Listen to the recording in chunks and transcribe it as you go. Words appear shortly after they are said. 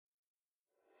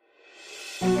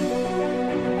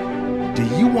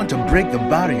Do you want to break the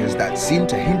barriers that seem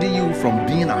to hinder you from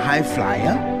being a high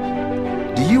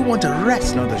flyer? Do you want to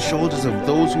rest on the shoulders of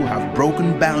those who have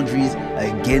broken boundaries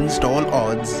against all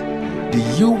odds? Do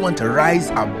you want to rise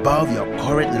above your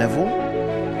current level?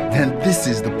 Then this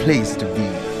is the place to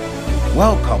be.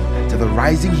 Welcome to the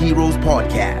Rising Heroes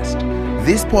podcast.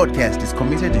 This podcast is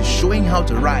committed to showing how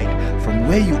to ride from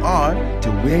where you are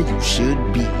to where you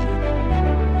should be.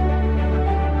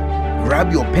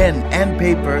 Grab your pen and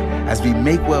paper as we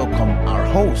make welcome our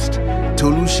host,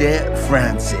 Tolushe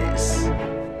Francis.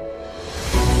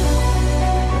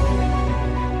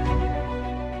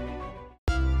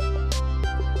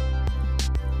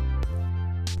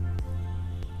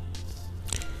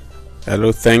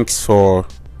 Hello, thanks for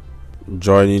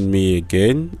joining me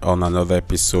again on another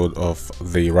episode of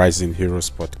the Rising Heroes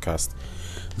podcast.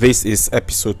 This is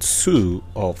episode 2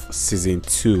 of season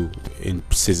 2. In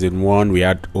season 1, we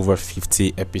had over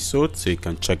 50 episodes, so you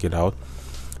can check it out.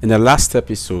 In the last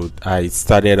episode, I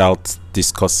started out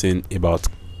discussing about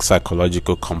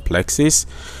psychological complexes,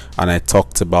 and I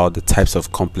talked about the types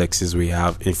of complexes we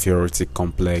have: inferiority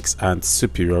complex and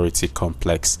superiority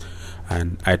complex.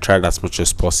 And I tried as much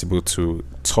as possible to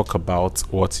talk about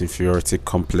what inferiority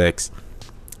complex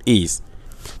is.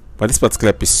 But this particular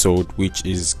episode, which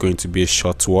is going to be a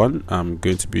short one, I'm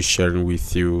going to be sharing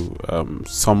with you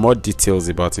some more details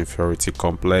about inferiority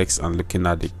complex and looking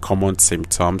at the common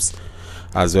symptoms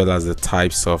as well as the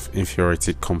types of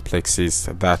inferiority complexes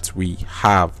that we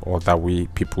have or that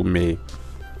people may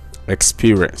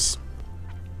experience.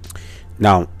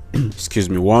 Now,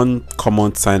 one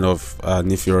common sign of an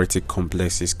inferiority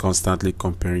complex is constantly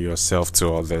comparing yourself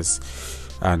to others,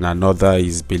 and another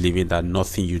is believing that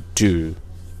nothing you do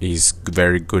is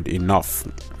very good enough.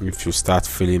 If you start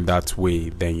feeling that way,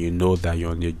 then you know that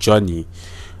you're on a journey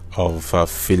of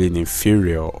feeling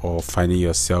inferior or finding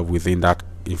yourself within that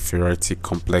inferiority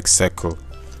complex circle,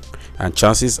 and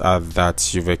chances are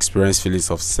that you've experienced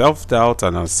feelings of self-doubt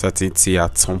and uncertainty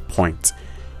at some point.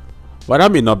 But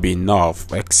that may not be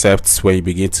enough, except when you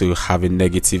begin to have a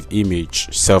negative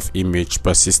self-image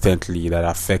persistently that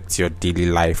affects your daily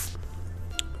life.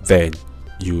 Then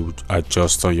you are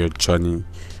just on your journey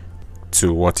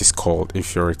to what is called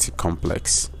inferiority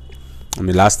complex. In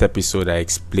the last episode, I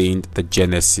explained the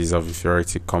genesis of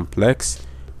inferiority complex,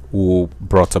 who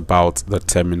brought about the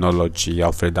terminology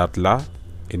Alfred Adler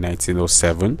in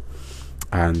 1907,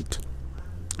 and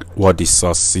what the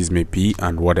sources may be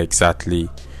and what exactly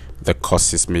the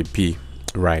causes may be,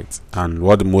 right? And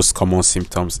what the most common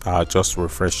symptoms are, just to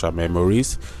refresh our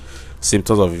memories.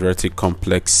 Symptoms of inferiority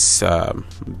complex,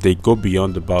 they go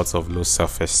beyond the bouts of low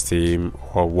self-esteem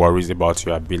or worries about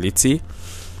your ability.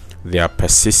 They are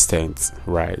persistent,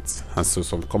 right? And so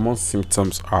some common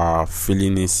symptoms are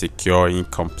feeling insecure,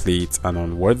 incomplete, and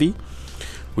unworthy,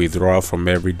 withdrawal from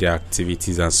everyday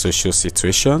activities and social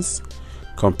situations,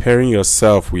 comparing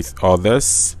yourself with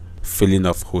others, feeling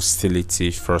of hostility,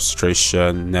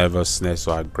 frustration, nervousness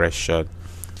or aggression,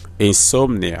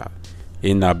 insomnia,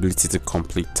 inability to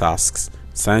complete tasks,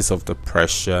 signs of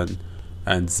depression,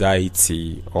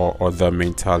 anxiety, or other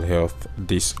mental health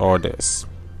disorders.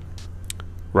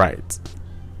 Right.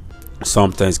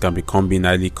 Sometimes it can become being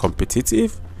highly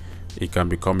competitive. It can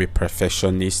become a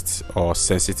perfectionist or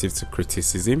sensitive to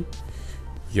criticism.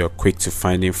 You're quick to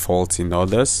finding fault in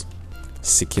others,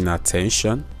 seeking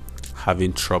attention,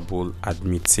 having trouble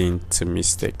admitting to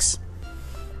mistakes.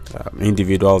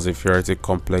 Individuals with inferiority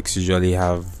complex usually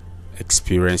have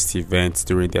experienced events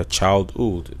during their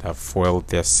childhood that fueled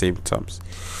their symptoms,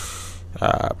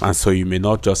 and so you may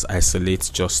not just isolate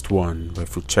just one, but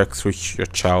if you check through your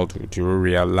childhood, you will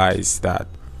realize that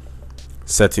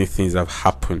certain things have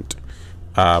happened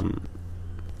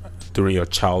during your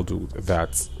childhood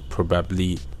that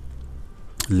probably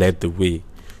led the way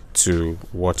to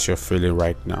what you're feeling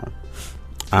right now.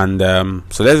 And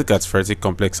so let's look at inferiority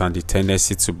complex and the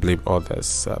tendency to blame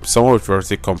others. Someone with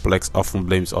inferiority complex often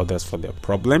blames others for their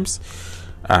problems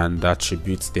and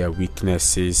attributes their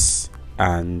weaknesses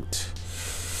and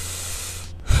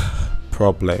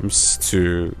problems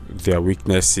to their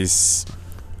weaknesses.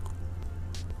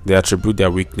 They attribute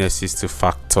their weaknesses to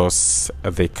factors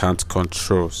they can't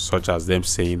control, such as them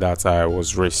saying that I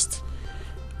was raised.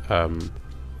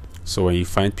 So when you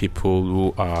find people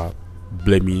who are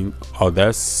blaming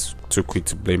others, too quick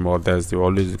to blame others, they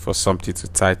always look for something to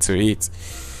tie to it.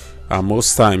 And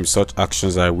most times such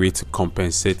actions are a way to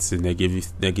compensate the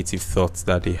negative thoughts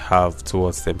that they have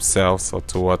towards themselves or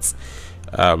towards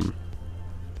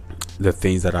the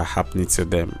things that are happening to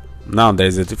them. Now, there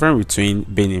is a difference between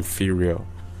being inferior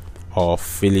or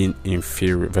feeling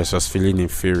inferior versus feeling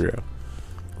inferior,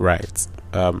 right?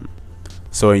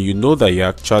 So when you know that you're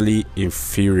actually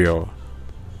inferior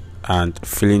and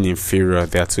feeling inferior,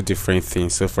 they are two different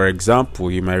things. So for example,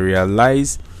 you might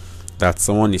realize that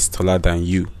someone is taller than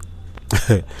you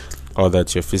or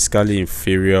that you're physically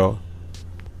inferior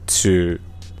to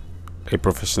a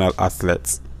professional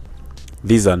athlete.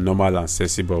 These are normal and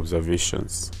sensible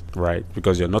observations, right?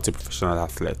 Because you're not a professional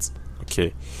athlete,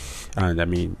 okay? And I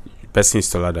mean, the person is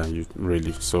taller than you,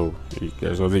 really, so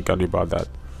there's nothing you can do about that.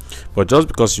 But just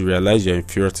because you realize you're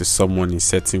inferior to someone in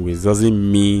certain ways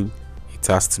doesn't mean it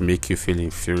has to make you feel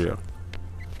inferior.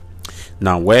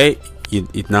 Now, where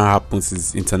it now happens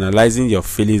is internalizing your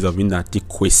feelings of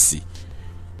inadequacy.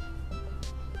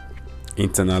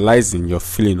 Internalizing your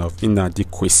feeling of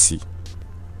inadequacy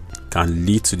can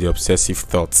lead to the obsessive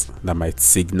thoughts that might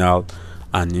signal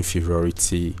an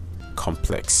inferiority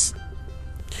complex.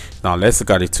 Now, let's look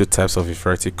at the two types of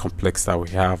inferiority complex that we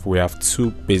have. We have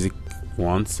two basic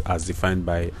ones as defined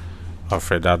by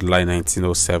Alfred Adler in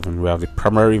 1907. We have the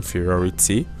primary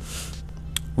inferiority,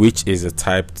 which is a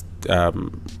type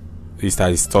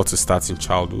that is thought to start in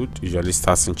childhood, usually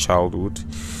starts in childhood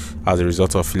as a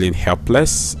result of feeling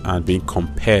helpless and being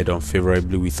compared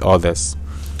unfavorably with others.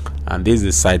 And this is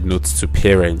a side note to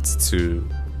parents, to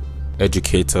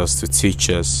educators, to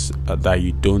teachers, that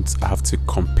you don't have to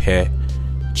compare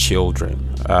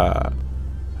children.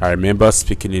 I remember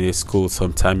speaking in a school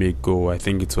some time ago. I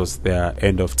think it was their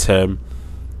end of term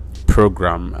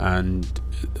program, and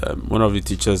one of the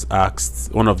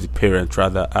parents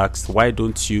asked, why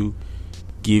don't you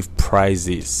give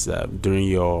prizes during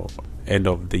your end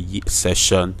of the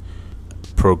session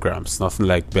programs? Nothing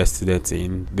like best student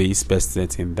in this, best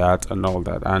student in that, and all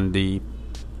that. And the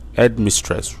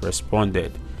headmistress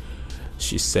responded.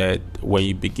 She said, when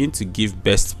you begin to give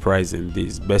best prize in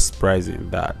this, best prize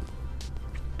in that,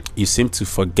 you seem to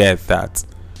forget that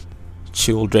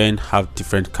children have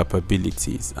different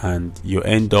capabilities, and you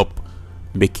end up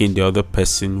making the other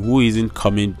person who isn't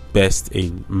coming best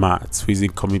in maths, who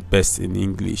isn't coming best in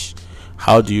English.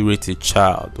 How do you rate a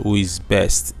child who is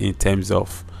best in terms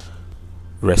of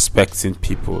respecting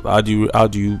people? How do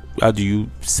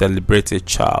you celebrate a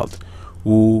child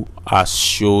who has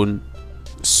shown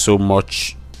so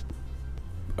much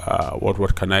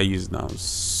what can I use now?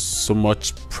 So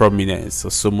much prominence,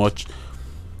 or so much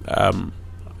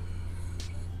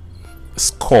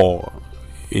score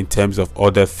in terms of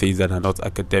other things that are not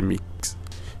academics.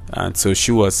 And so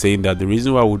she was saying that the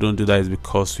reason why we don't do that is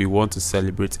because we want to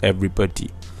celebrate everybody,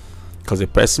 because a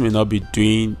person may not be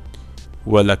doing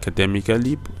well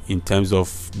academically in terms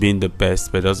of being the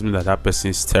best, but it doesn't mean that person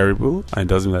is terrible, and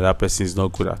it doesn't mean that person is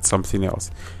not good at something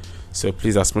else. So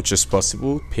please, as much as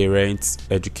possible, parents,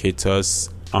 educators,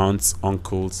 aunts,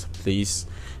 uncles, please,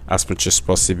 as much as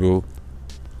possible,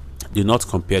 do not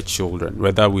compare children,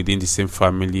 whether within the same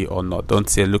family or not. Don't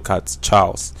say, look at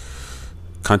Charles,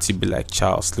 can't you be like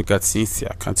Charles? Look at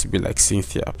Cynthia, can't you be like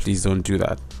Cynthia? Please don't do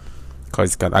that,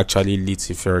 because it can actually lead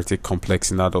to inferiority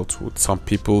complex in adulthood. Some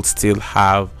people still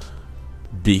have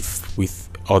beef with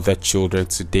other children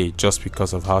today just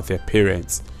because of how their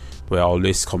parents were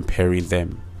always comparing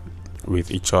them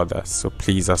with each other. So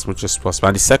please, as much as possible.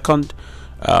 And the second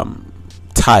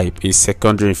type is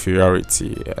secondary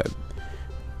inferiority.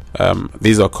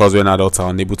 These occurs when adults are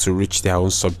unable to reach their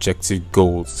own subjective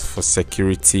goals for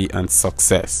security and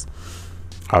success.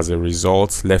 As a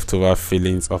result, leftover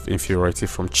feelings of inferiority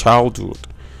from childhood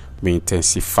may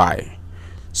intensify.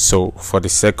 So for the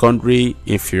secondary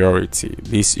inferiority,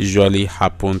 this usually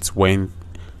happens when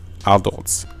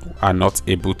adults are not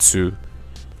able to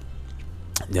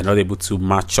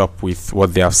match up with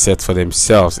what they have set for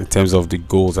themselves in terms of the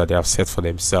goals that they have set for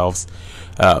themselves,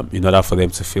 in order for them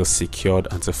to feel secured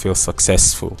and to feel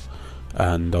successful.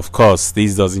 And of course,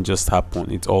 this doesn't just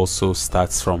happen, it also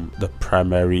starts from the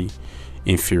primary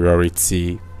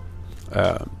inferiority,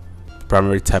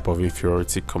 primary type of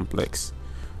inferiority complex.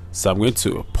 So I'm going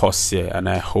to pause here, and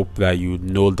I hope that you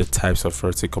know the types of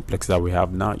inferiority complex that we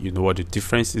have now. You know what the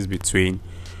difference is between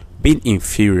being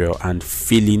inferior and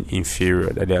feeling inferior,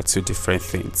 that they are two different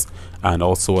things, and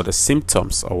also what the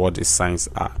symptoms or what the signs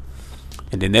are.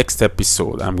 In the next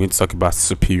episode, I'm going to talk about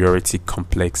superiority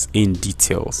complex in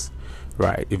details.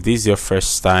 Right, if this is your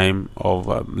first time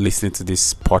of listening to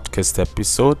this podcast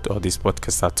episode, or this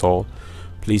podcast at all,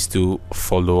 please do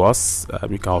follow us.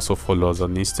 You can also follow us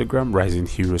on Instagram, Rising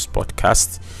Heroes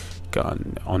Podcast.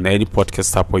 On any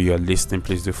podcast app where you are listening,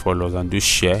 please do follow us and do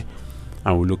share.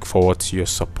 And we look forward to your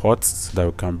support so that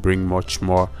we can bring much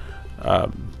more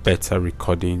better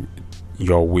recording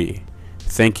your way.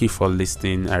 Thank you for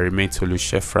listening. I remain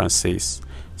Toluche Francis.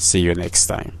 See you next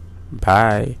time.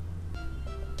 Bye.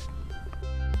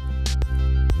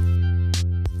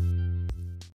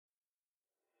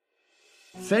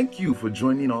 Thank you for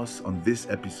joining us on this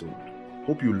episode.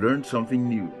 Hope you learned something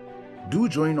new. Do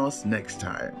join us next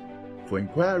time. For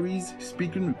inquiries,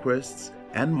 speaking requests,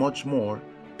 and much more,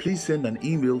 please send an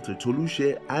email to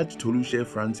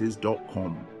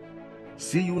tolushe@tolushefrancis.com.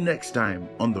 See you next time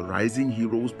on the Rising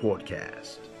Heroes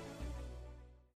podcast.